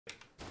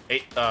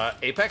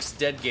Apex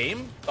dead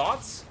game?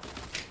 Thoughts?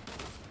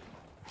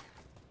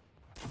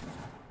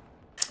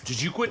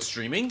 Did you quit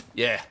streaming?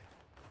 Yeah.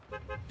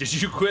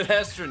 Did you quit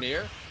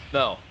Astroneer?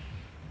 No.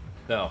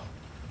 No.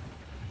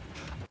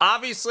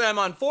 Obviously, I'm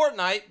on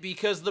Fortnite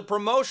because the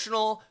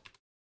promotional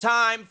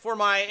time for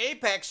my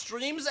Apex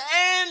streams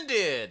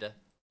ended.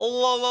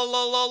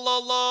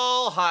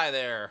 Lol. Hi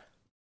there.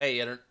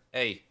 Hey,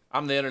 hey,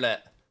 I'm the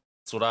internet.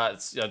 That's what I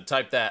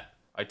type that.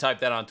 I type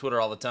that on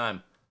Twitter all the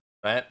time.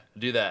 Right?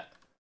 Do that.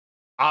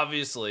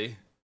 Obviously.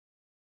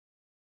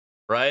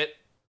 Right?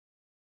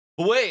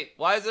 But wait,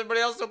 why is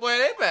everybody else still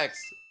playing Apex?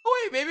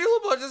 Oh wait, maybe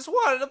Lupo just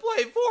wanted to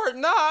play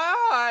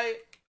Fortnite.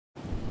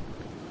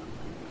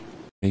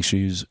 Make sure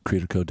you use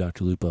creator code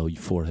DrLupo, you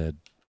forehead.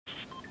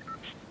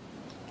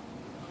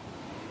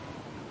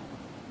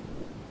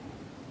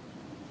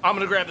 I'm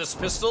gonna grab this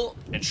pistol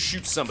and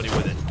shoot somebody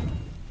with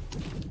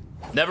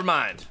it. Never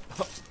mind.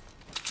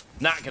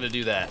 Not gonna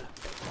do that.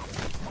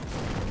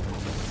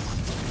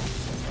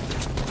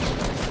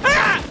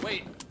 Ah!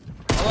 Wait,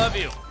 I love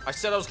you. I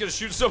said I was gonna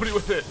shoot somebody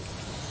with it.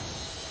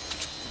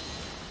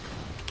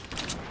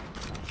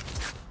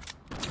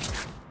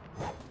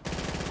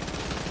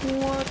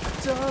 What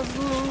does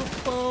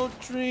Lupo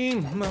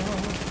dream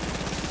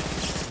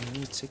of?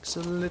 He takes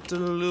a little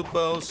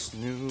Lupo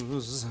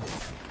snooze.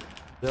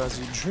 Does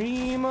he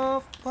dream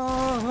of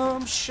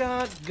bomb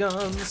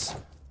shotguns?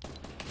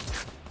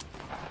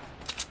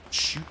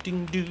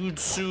 Shooting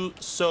dudes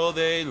so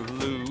they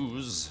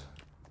lose.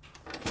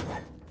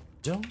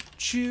 Don't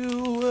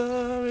you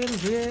worry,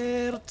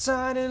 little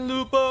tiny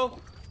Lupo.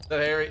 Is that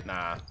Harry?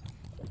 Nah.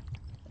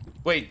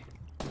 Wait.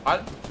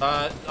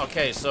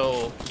 Okay,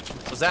 so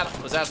was that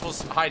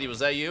supposed to, Heidi, was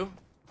that you?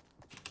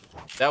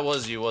 That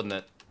was you, wasn't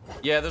it?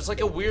 Yeah, there's like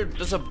a weird,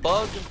 there's a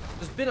bug.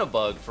 There's been a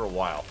bug for a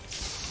while.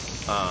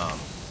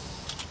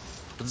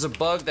 There's a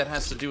bug that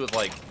has to do with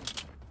like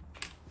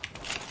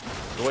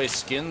the way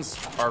skins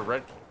are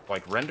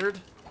rendered.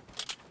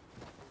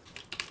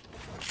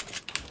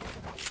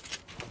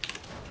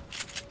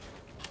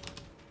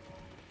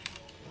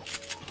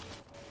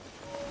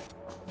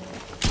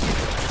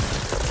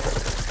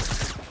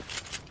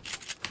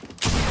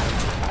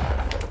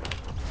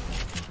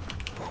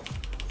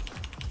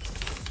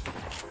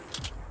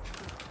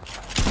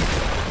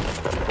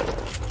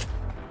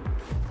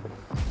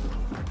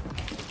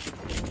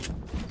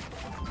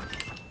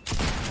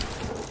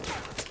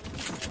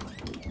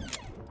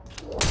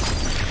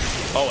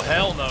 Oh,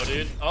 hell no,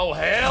 dude. Oh,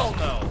 hell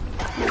no.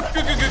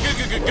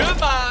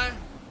 Goodbye.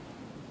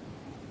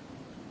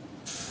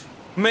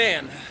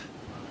 Man,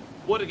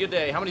 what a good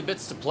day. How many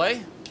bits to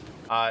play?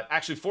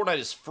 Actually, Fortnite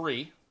is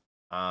free.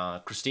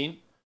 Christine,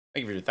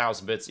 thank you for your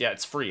 1,000 bits. Yeah,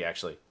 it's free,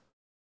 actually.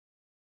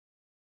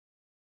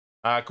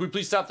 Could we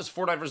please stop this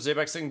Fortnite versus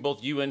Apex thing,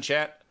 both you and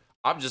chat?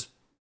 I'm just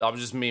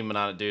memeing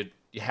on it, dude.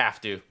 You have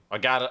to.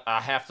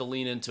 I have to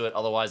lean into it,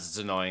 otherwise it's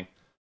annoying.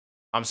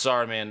 I'm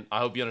sorry, man. I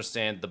hope you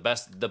understand. The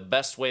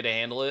best way to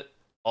handle it,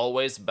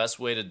 always the best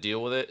way to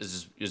deal with it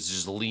is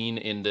just lean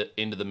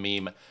into the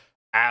meme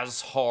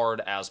as hard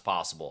as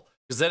possible,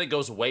 because then it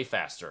goes way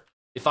faster.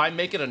 If I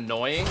make it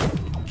annoying,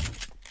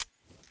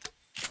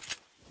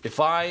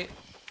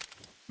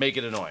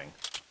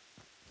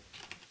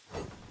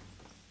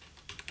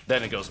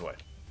 then it goes away.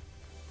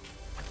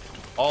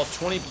 All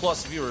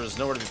 20+ viewers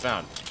nowhere to be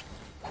found.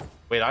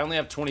 Wait, I only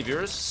have 20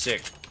 viewers?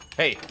 Sick.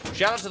 Hey,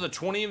 shout out to the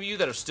 20 of you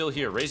that are still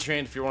here. Raise your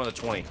hand if you're one of the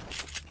 20.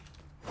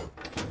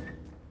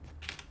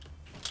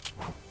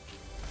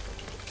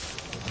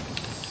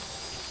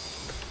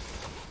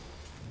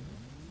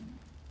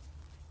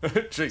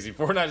 Trixie,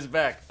 Fortnite is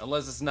back.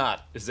 Unless it's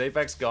not. Is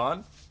Apex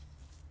gone?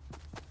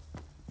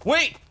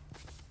 Wait!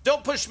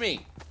 Don't push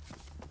me!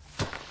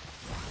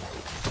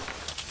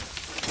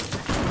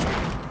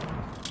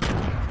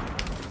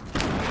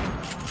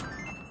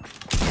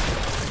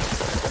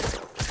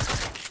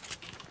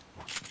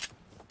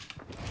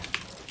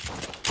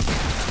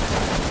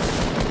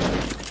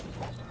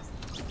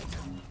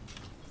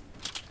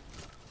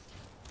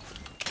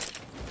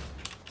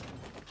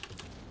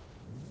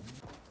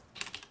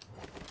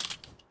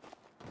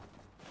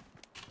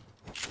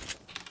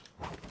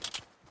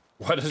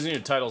 Why doesn't your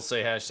title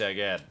say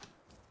 #ad?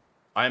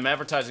 I am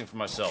advertising for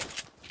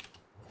myself.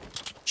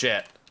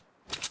 Chat.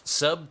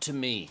 Sub to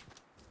me.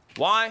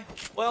 Why?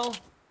 Well,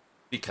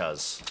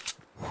 because.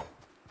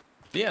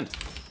 The end.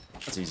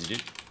 That's easy,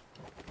 dude.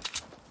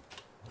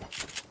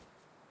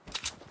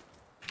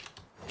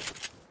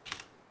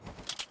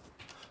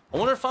 I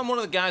wonder if I'm one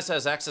of the guys that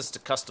has access to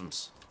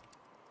customs.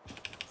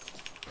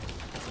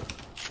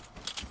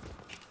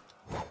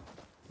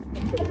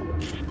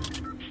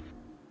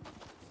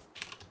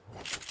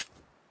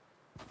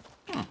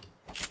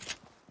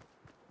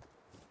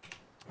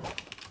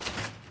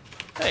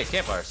 Hey,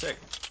 campfire, sick.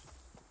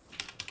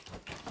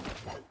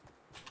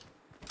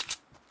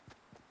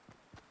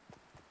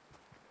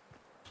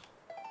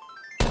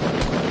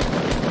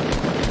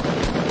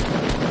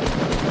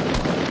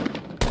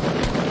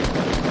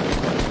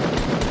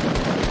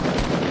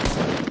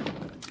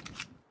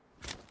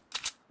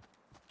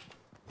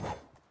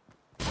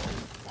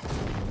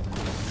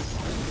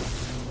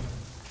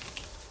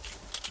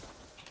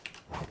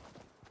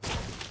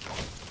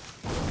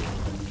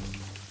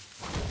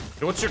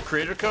 What's your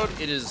creator code?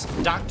 It is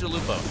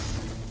DrLupo.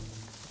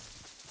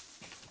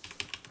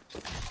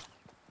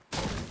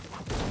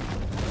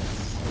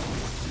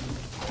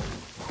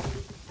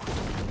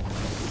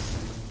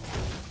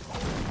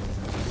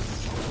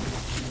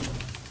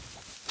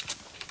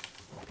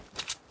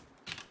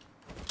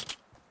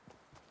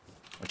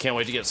 I can't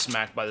wait to get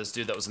smacked by this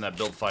dude that was in that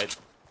build fight.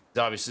 He's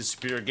obviously a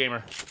superior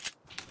gamer.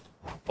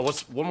 Oh,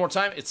 what's one more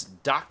time? It's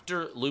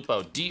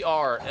DrLupo.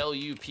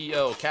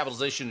 DrLupo.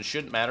 Capitalization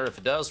shouldn't matter. If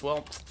it does,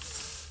 well,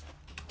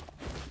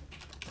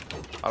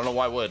 I don't know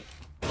why it would.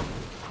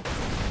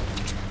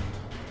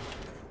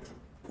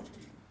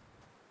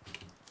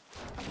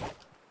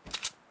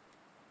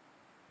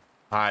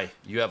 Hi,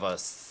 you have a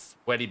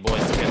sweaty boy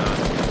skin on.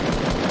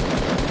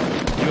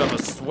 You have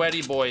a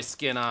sweaty boy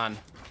skin on.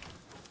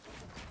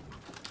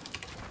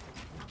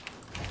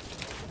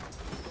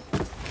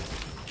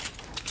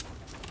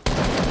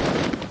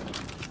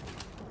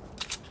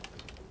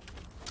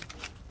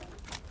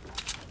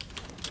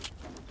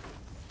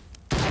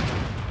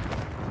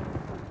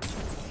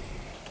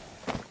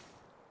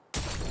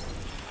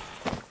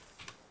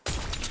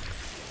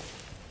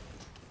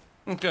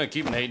 I'm gonna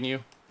keep nading you.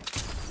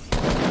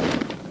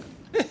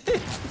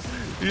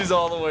 He's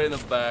all the way in the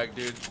back,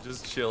 dude.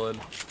 Just chilling.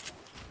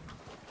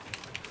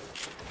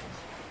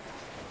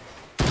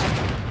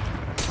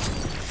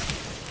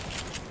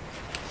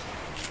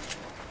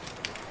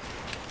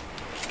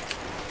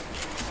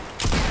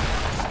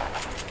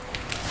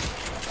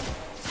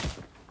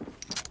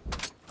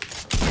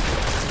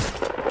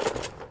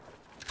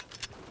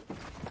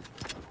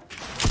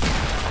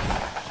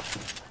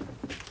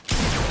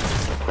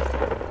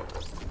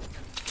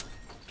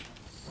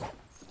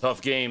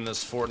 Tough game,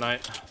 this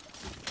Fortnite.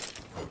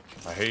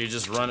 I hear you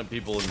just run at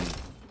people and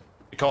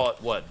you call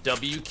it what?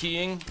 W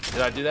keying?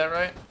 Did I do that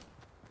right?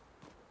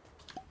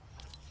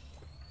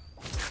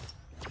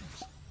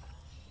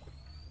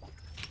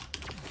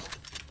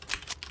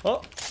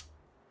 Oh,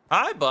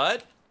 hi,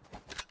 bud.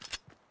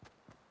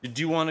 Did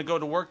you want to go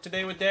to work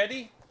today with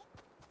Daddy?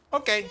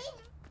 Okay.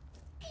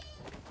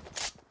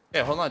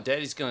 Yeah, hold on.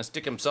 Daddy's gonna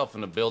stick himself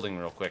in the building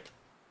real quick.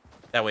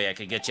 That way I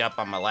can get you up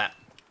on my lap,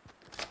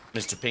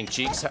 Mr. Pink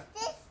Cheeks.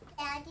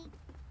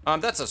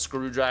 That's a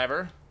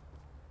screwdriver.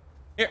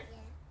 Here.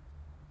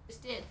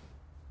 Just did.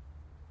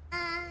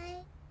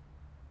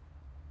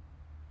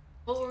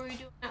 What were we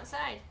doing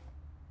outside?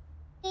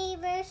 We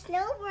were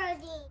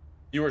snowboarding.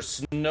 You were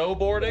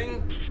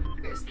snowboarding?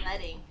 We were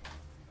sledding.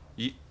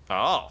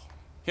 Oh.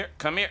 Here,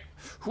 come here.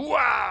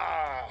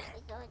 Hooah!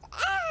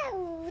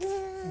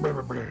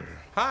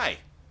 Hi.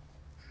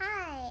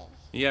 Hi.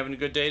 You having a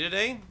good day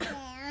today?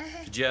 Yeah.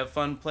 Did you have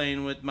fun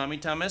playing with Mommy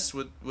Thomas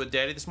with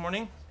Daddy this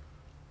morning?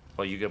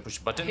 Oh, you gonna push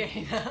a button?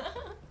 Okay.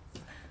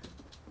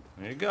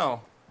 There you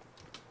go.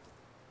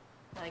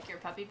 I like your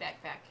puppy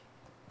backpack.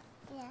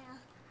 Yeah.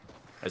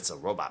 It's a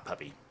robot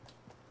puppy.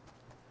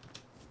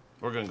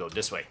 We're gonna go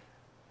this way.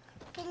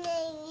 Can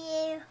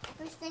I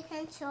use the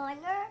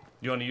controller?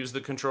 You want to use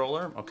the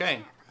controller?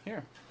 Okay.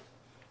 Here.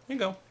 Here you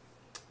go.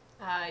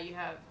 You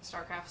have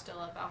StarCraft still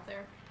up out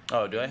there?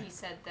 Oh, do I? He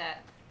said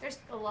that there's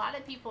a lot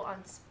of people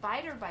on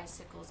spider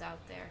bicycles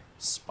out there.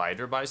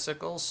 Spider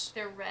bicycles?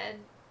 They're red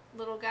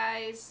little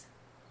guys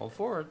Hold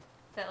forward.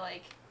 that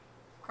like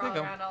crawl There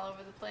you go. around all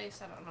over the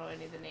place. I don't know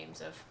any of the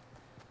names of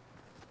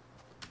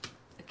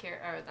the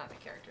not the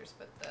characters,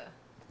 but the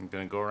I'm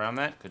gonna go around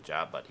that. Good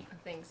job, buddy.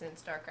 things in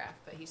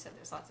StarCraft. But he said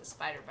there's lots of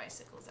spider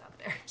bicycles out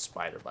there.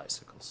 Spider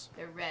bicycles.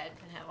 They're red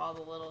and have all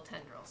the little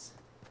tendrils.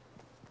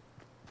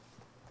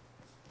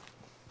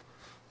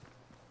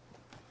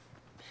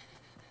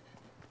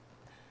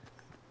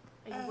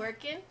 Are you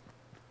working?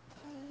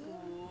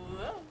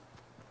 Whoa.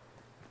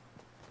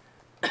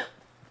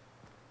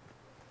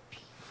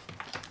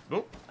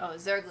 Oh, Oh,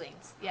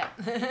 Zerglings. Yeah.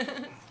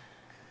 there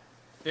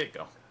you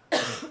go.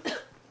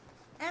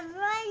 I'm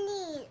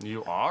running.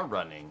 You are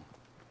running.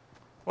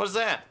 What is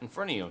that in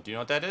front of you? Do you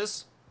know what that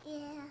is? Yeah.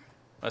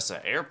 That's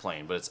an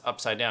airplane, but it's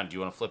upside down. Do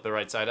you want to flip it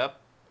right side up?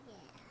 Yeah.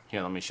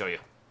 Here, let me show you.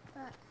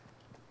 What?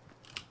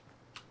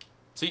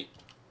 See?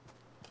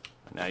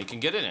 Now you can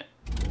get in it.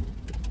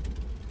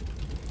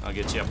 I'll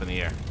get you up in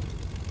the air.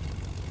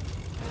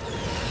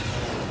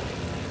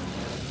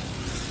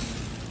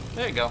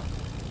 There you go.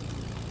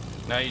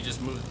 Now you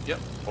just move. Yep.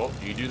 Oh,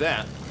 you do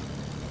that.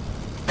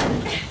 I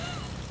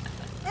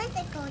want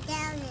to go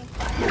down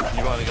and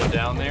You want to go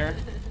down there?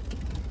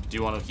 Do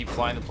you want to keep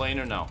flying the plane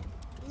or no?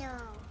 no.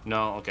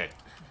 No? Okay.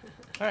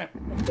 All right.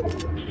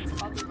 It's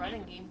called the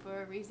running game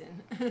for a reason.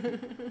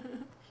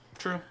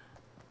 True.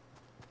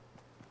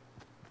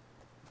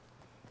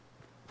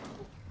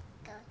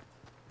 Go.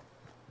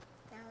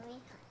 Now we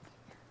got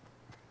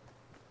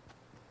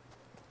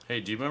Hey,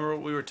 do you remember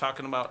what we were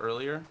talking about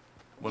earlier?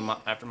 When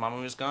after Mama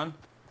was gone?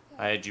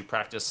 I had you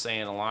practice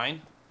saying a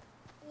line.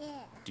 Yeah.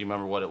 Do you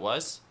remember what it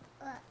was?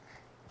 What?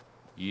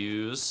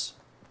 Use.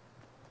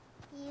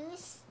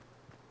 Use.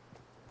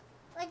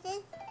 What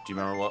is? Do you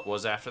remember what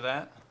was after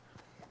that?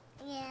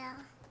 Yeah.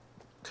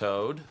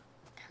 Code.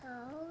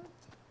 Code.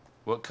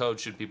 What code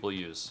should people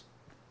use?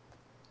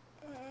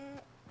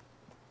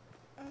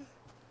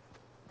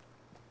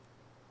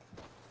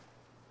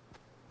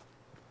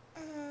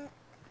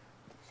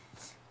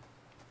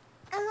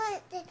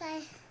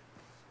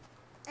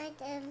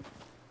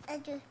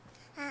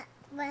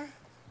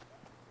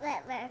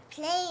 we're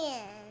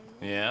playing.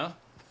 Yeah?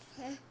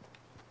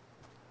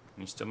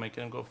 You're still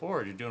making him go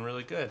forward. You're doing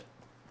really good.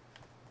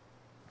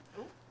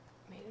 Oh,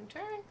 made him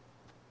turn.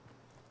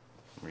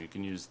 Or you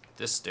can use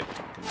this stick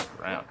to move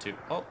around too.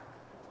 Oh,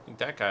 I think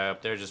that guy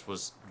up there just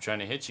was trying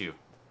to hit you.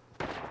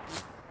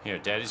 Here,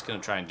 Daddy's gonna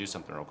try and do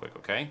something real quick,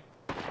 okay?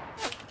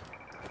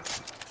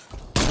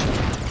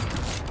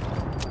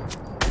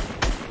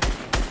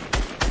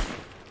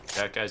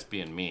 That guy's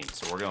being mean,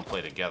 so we're gonna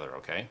play together,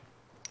 okay?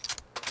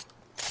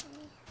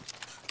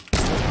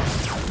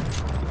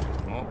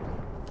 Oh.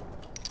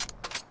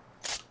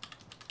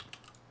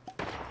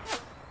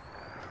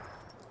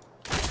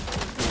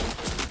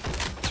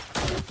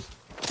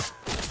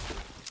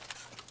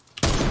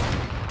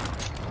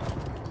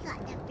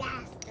 Got the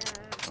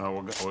blaster.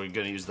 Oh, we're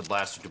gonna use the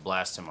blaster to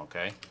blast him,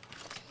 okay?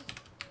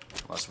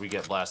 Unless we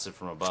get blasted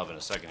from above in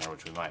a second here,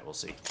 which we might. We'll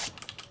see.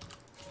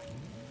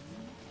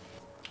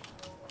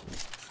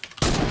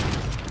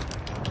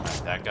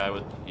 Alright, that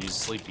guy he's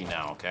sleepy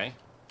now, okay?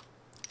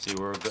 See,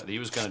 he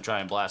was gonna try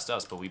and blast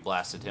us, but we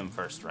blasted him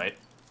first, right?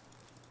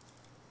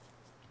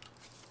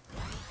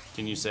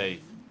 Can you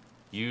say,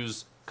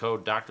 use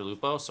code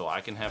DrLupo so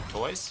I can have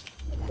toys?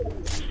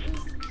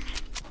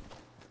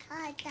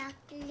 Call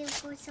Dr.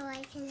 Lupo so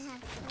I can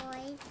have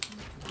toys.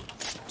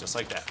 Just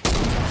like that. Good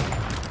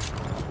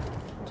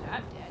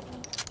job, Daddy.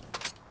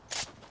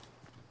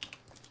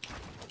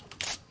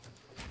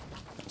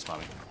 Thanks,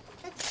 Mommy.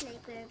 Looks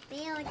like we're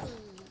building.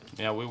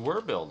 Yeah, we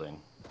were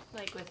building.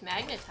 Like with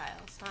magnet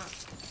tiles, huh?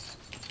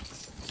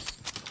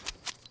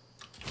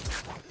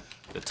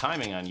 The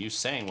timing on you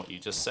saying what you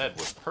just said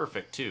was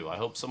perfect, too. I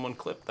hope someone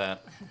clipped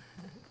that.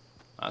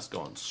 That's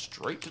going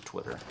straight to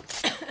Twitter.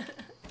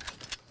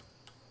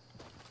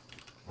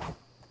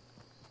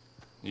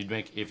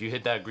 If you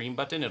hit that green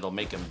button, it'll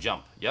make him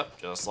jump.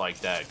 Yep, just like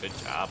that. Good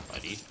job,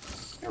 buddy.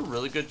 You're a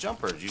really good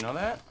jumper. Did you know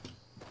that?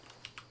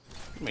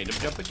 You made him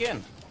jump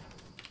again.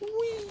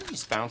 Whee!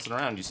 He's bouncing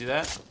around. You see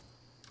that?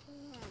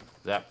 Yeah.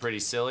 Is that pretty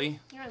silly?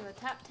 You're in the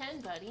top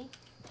 10, buddy.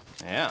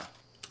 Yeah.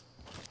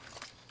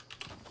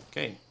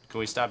 Okay, can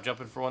we stop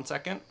jumping for 1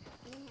 second?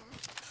 Yeah.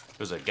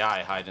 There's a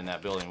guy hiding in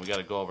that building. We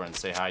gotta go over and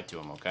say hi to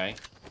him, okay?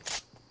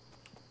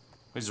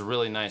 He's a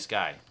really nice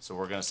guy, so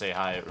we're gonna say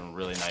hi in a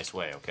really nice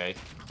way, okay?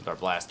 With our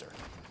blaster.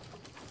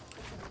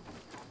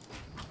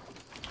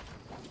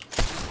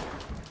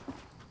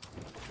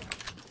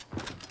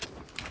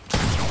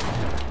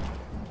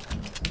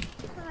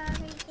 How are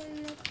we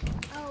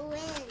gonna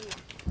win?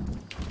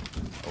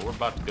 Oh, we're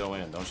about to go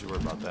in. Don't you worry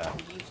about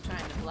that. He's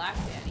trying to block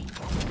Daddy.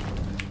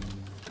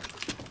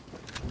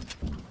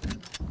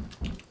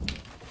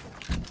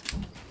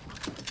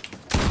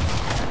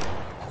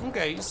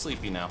 Okay, he's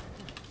sleepy now.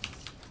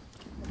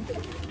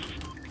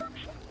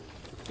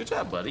 Good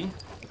job, buddy.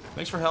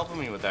 Thanks for helping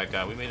me with that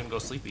guy. We made him go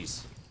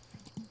sleepies.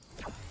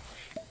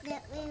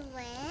 Did we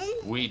win?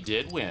 We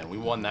did win. We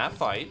won that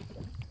fight.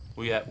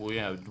 We had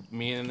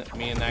me and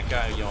that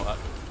guy. You know,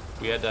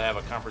 we had to have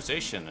a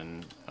conversation,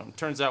 and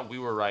turns out we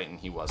were right and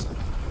he wasn't.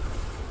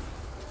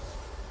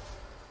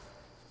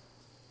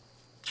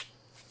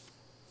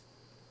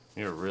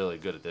 You're really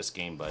good at this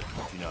game, bud.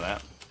 Did you know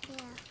that?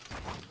 Yeah.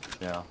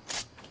 Yeah.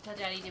 Tell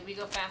Daddy, did we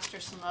go fast or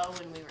slow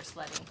when we were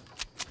sledding?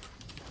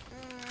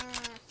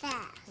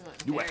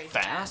 Fast. We You went very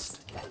fast?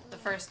 The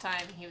first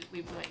time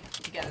we went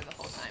together the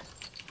whole time.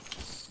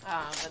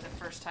 But the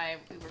first time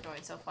we were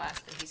going so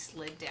fast that he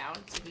slid down,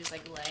 so he was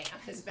like laying on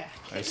his back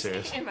Are you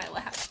serious? in my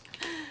lap.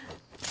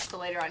 So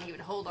later on, he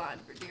would hold on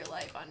for dear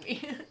life on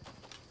me.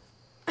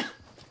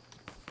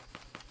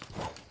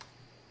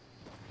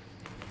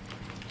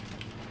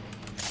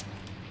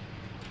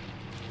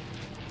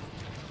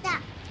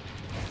 Stop.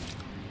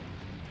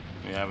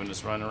 You having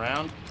us run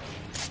around?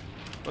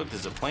 Look,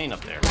 there's a plane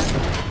up there.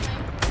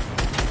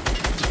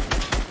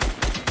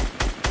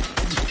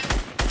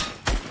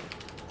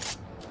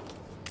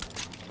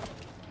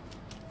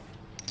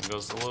 There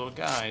goes the little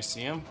guy.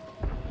 See him?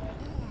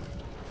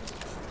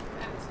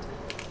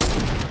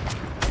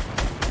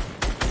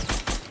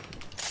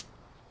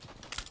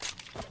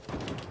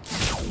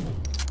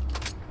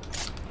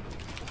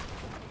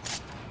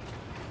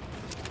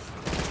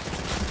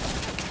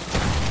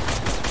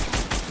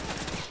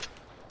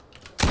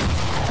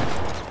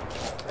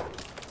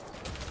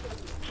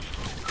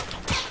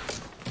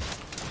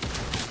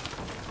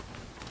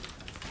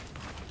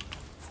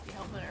 The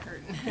helmet are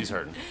hurting. He's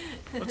hurting.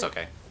 But it's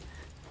okay.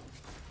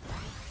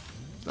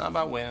 It's not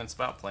about winning, it's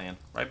about playing.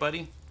 Right,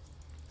 buddy?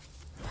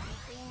 Yeah.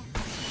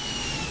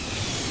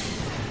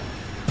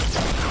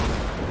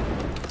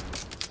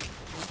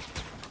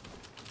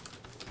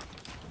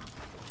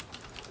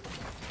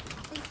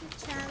 Is he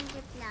trying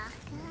to block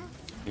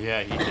us?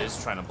 Yeah, he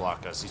is trying to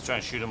block us. He's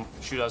trying to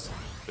shoot us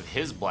with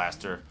his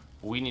blaster.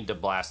 We need to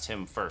blast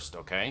him first,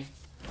 okay?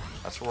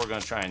 That's what we're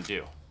gonna try and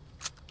do.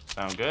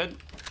 Sound good?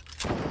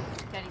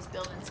 Daddy's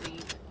building so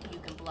you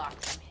can block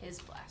from his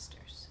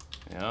blasters.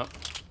 Yep.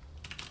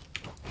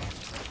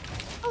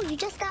 Oh, Oh, you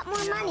just got more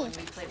You know, money. when we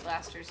play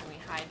blasters and we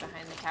hide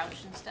behind the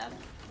couch and stuff.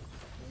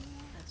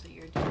 That's what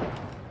you're doing.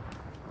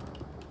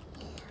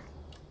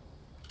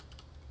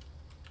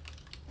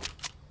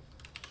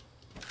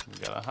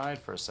 We gotta hide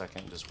for a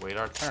second. Just wait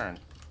our turn,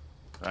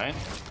 right?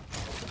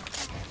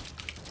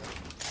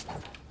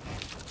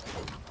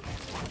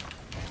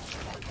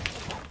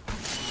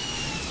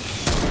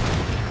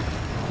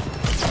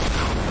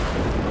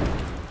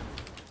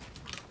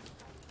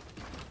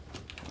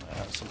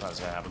 Sometimes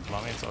that happens,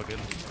 mommy. It's all good.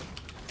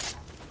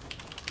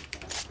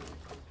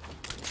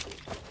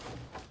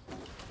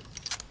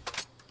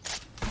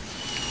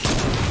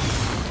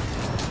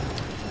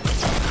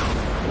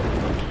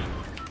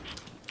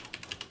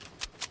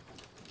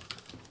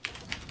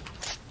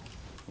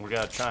 We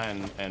gotta try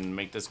and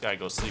make this guy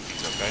go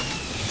sleepies, okay?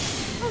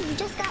 Oh, you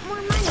just got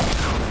more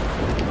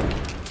money.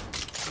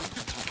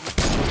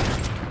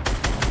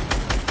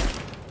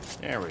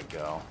 There we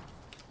go.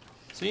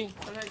 See?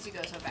 Sometimes you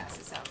go so fast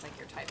it sounds like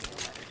you're typing a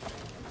letter.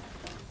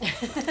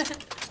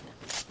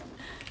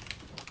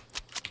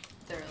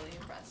 Thoroughly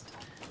impressed.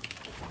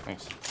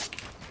 Thanks.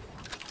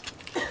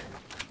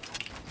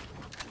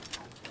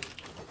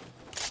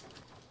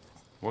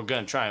 We're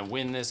gonna try and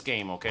win this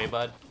game, okay,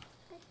 bud?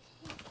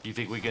 You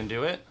think we can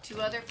do it?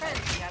 2 other friends,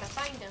 you gotta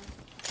find them.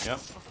 Yep.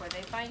 Before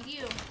they find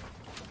you.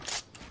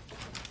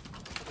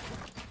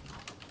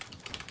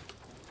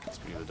 Let's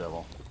be the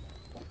devil.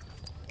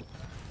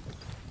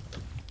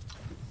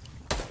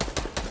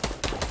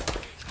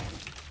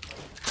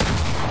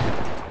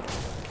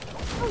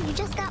 Oh, you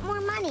just got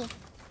more money.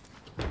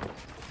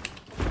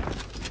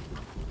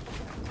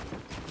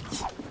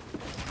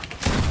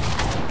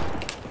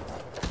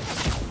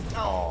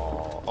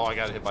 Oh, I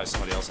got hit by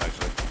somebody else,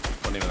 actually.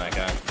 Wasn't even that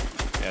guy.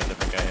 Yeah, a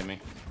different guy hit me.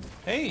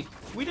 Hey,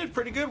 we did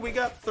pretty good. We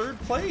got 3rd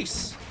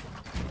place.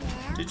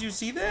 Yeah. Did you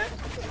see that?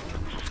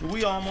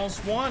 We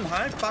almost won.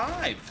 High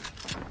five.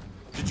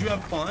 Did you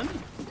have fun?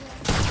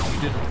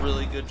 You did a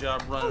really good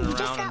job running you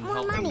just around got and more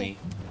helping money. me.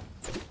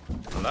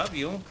 I love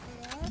you. You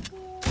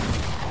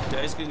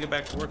guys gonna get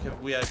back to work?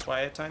 Have we had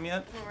quiet time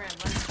yet? Well, we're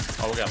at lunch.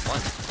 Oh, we got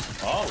lunch.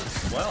 Oh,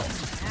 well.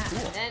 Yeah, Cool.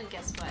 and then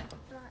guess what?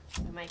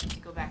 We might get to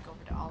go back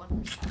over to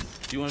Oliver's house.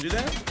 Do you want to do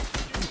that?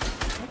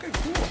 Okay,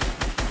 cool. All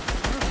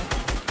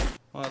right.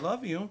 Well, I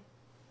love you.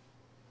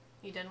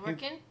 You done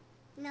working?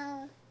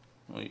 No.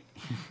 Wait.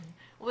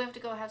 Well, we have to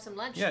go have some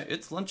lunch. Yeah,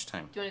 it's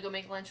lunchtime. Do you want to go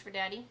make lunch for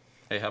Daddy?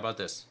 Hey, how about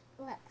this?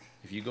 What?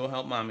 If you go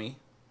help mommy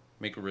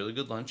make a really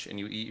good lunch and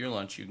you eat your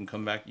lunch, you can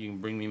come back, you can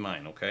bring me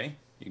mine, okay?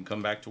 You can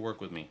come back to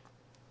work with me.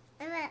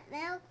 I want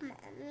milk, Mommy.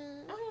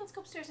 Oh, yeah, let's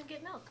go upstairs and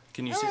get milk.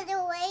 Can you I sit? want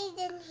to wait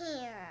in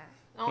here.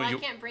 Oh, Well, I you-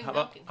 can't bring how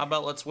milk about, in how here.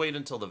 about let's wait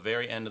until the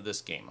very end of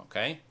this game,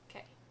 okay?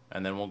 Okay.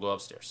 And then we'll go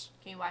upstairs.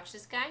 Can you watch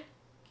this guy?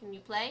 Can you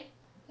play?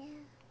 Yeah.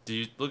 Do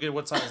you look at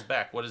what's on his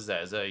back? What is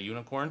that? Is that a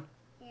unicorn?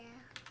 Yeah.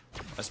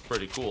 That's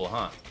pretty cool,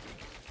 huh?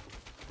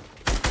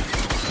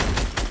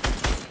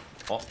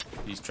 Oh,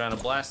 he's trying to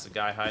blast the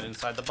guy hiding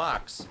inside the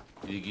box.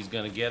 You think he's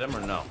gonna get him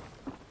or no?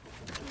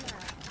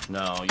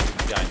 No, you think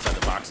the guy inside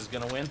the box is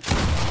gonna win?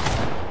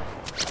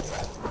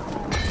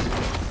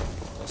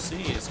 We'll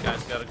see. This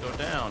guy's gotta go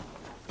down.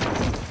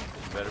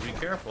 Better be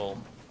careful.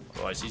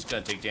 Otherwise, he's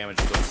gonna take damage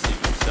and go to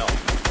sleep himself.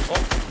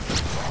 Oh!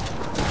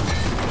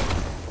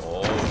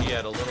 Oh, he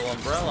had a little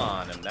umbrella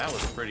on him. That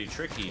was pretty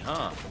tricky,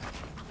 huh?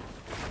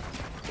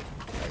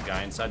 That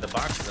guy inside the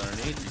box is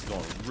underneath. He's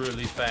going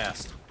really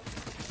fast.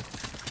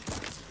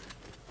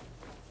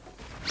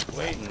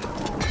 Waiting.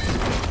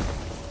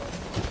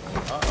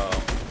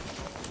 Uh-oh.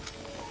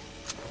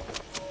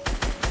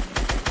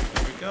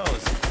 Here we go.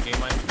 This game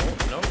might... Oh,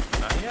 nope,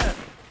 not yet.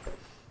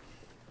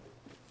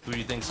 Who do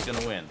you think's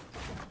gonna win?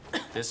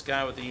 This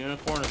guy with the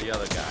unicorn or the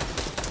other guy?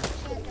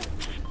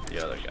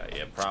 The other guy,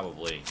 yeah,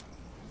 probably.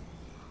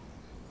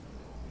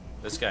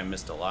 This guy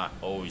missed a lot.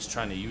 Oh, he's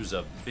trying to use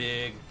a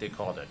big, they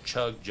call it a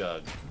chug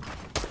jug.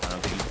 I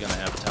don't think he's gonna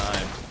have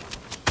time.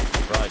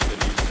 Probably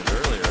could have used it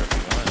earlier if he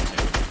wanted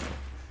to.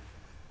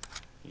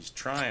 He's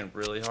trying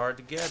really hard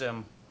to get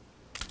him.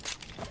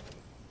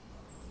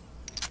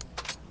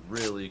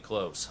 Really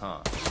close,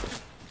 huh?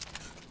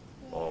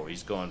 Oh,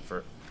 he's going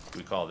for,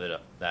 we call that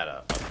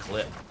a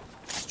clip.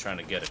 He's trying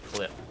to get a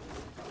clip.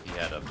 He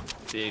had a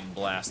big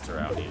blaster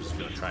out. He was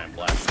going to try and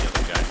blast the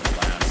other guy at the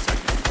last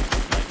second.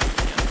 Might be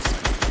the end of the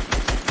second.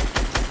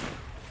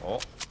 Oh.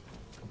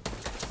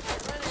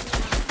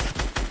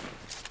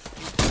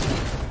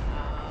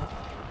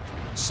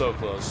 So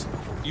close.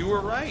 You were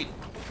right.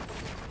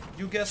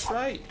 You guessed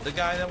right. The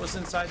guy that was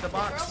inside the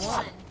box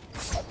won.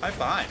 High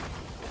five.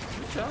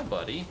 Good job,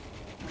 buddy.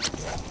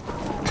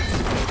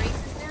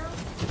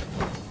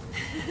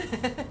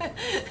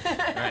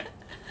 Alright.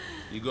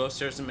 You go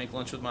upstairs and make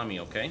lunch with mommy,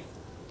 okay?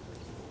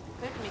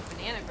 We have to make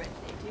banana bread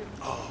today, too.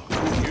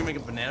 Oh, you're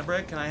making banana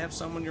bread? Can I have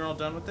some when you're all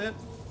done with it?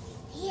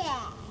 Yeah.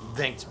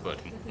 Thanks,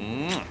 buddy.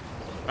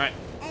 Alright.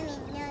 I mean,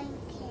 no, you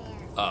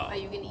can't. Are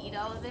you going to eat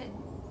all of it?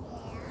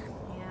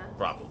 Yeah. Yeah.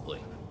 Probably.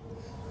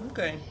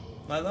 Okay.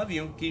 I love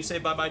you. Can you say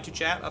bye-bye to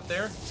chat up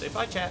there? Say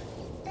bye, chat.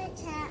 But,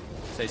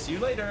 Say see you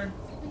later.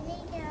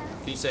 later.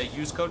 Can you say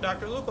use code DrLupo?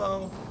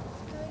 Go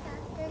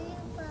Dr.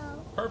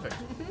 Lupo. Perfect.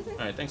 All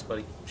right, thanks,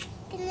 buddy.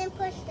 Can I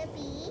push the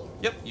B?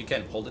 Yep, you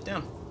can. Hold it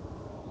down.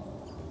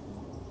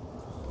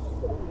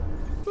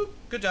 Boop.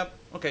 Good job.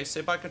 Okay, say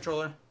bye,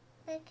 controller.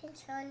 The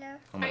controller.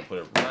 I'm gonna put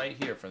it right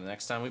here for the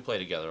next time we play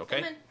together,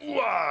 okay? Come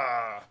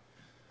Wah!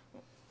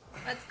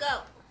 Let's go.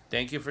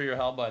 Thank you for your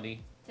help,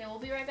 buddy. Then we'll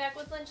be right back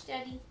with lunch,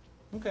 Daddy.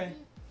 Okay.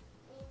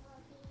 We will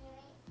be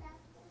right back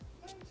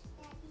with lunch,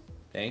 Daddy.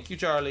 Thank you,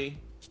 Charlie.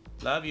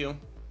 Love you.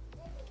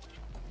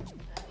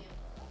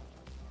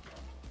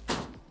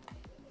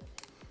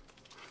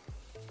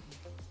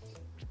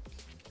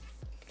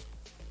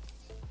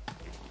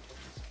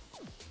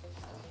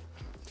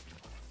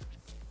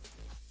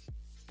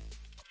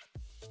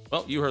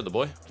 Well, you heard the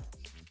boy.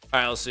 All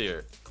right, let's see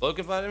here. Cloak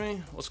invited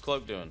me? What's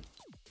Cloak doing?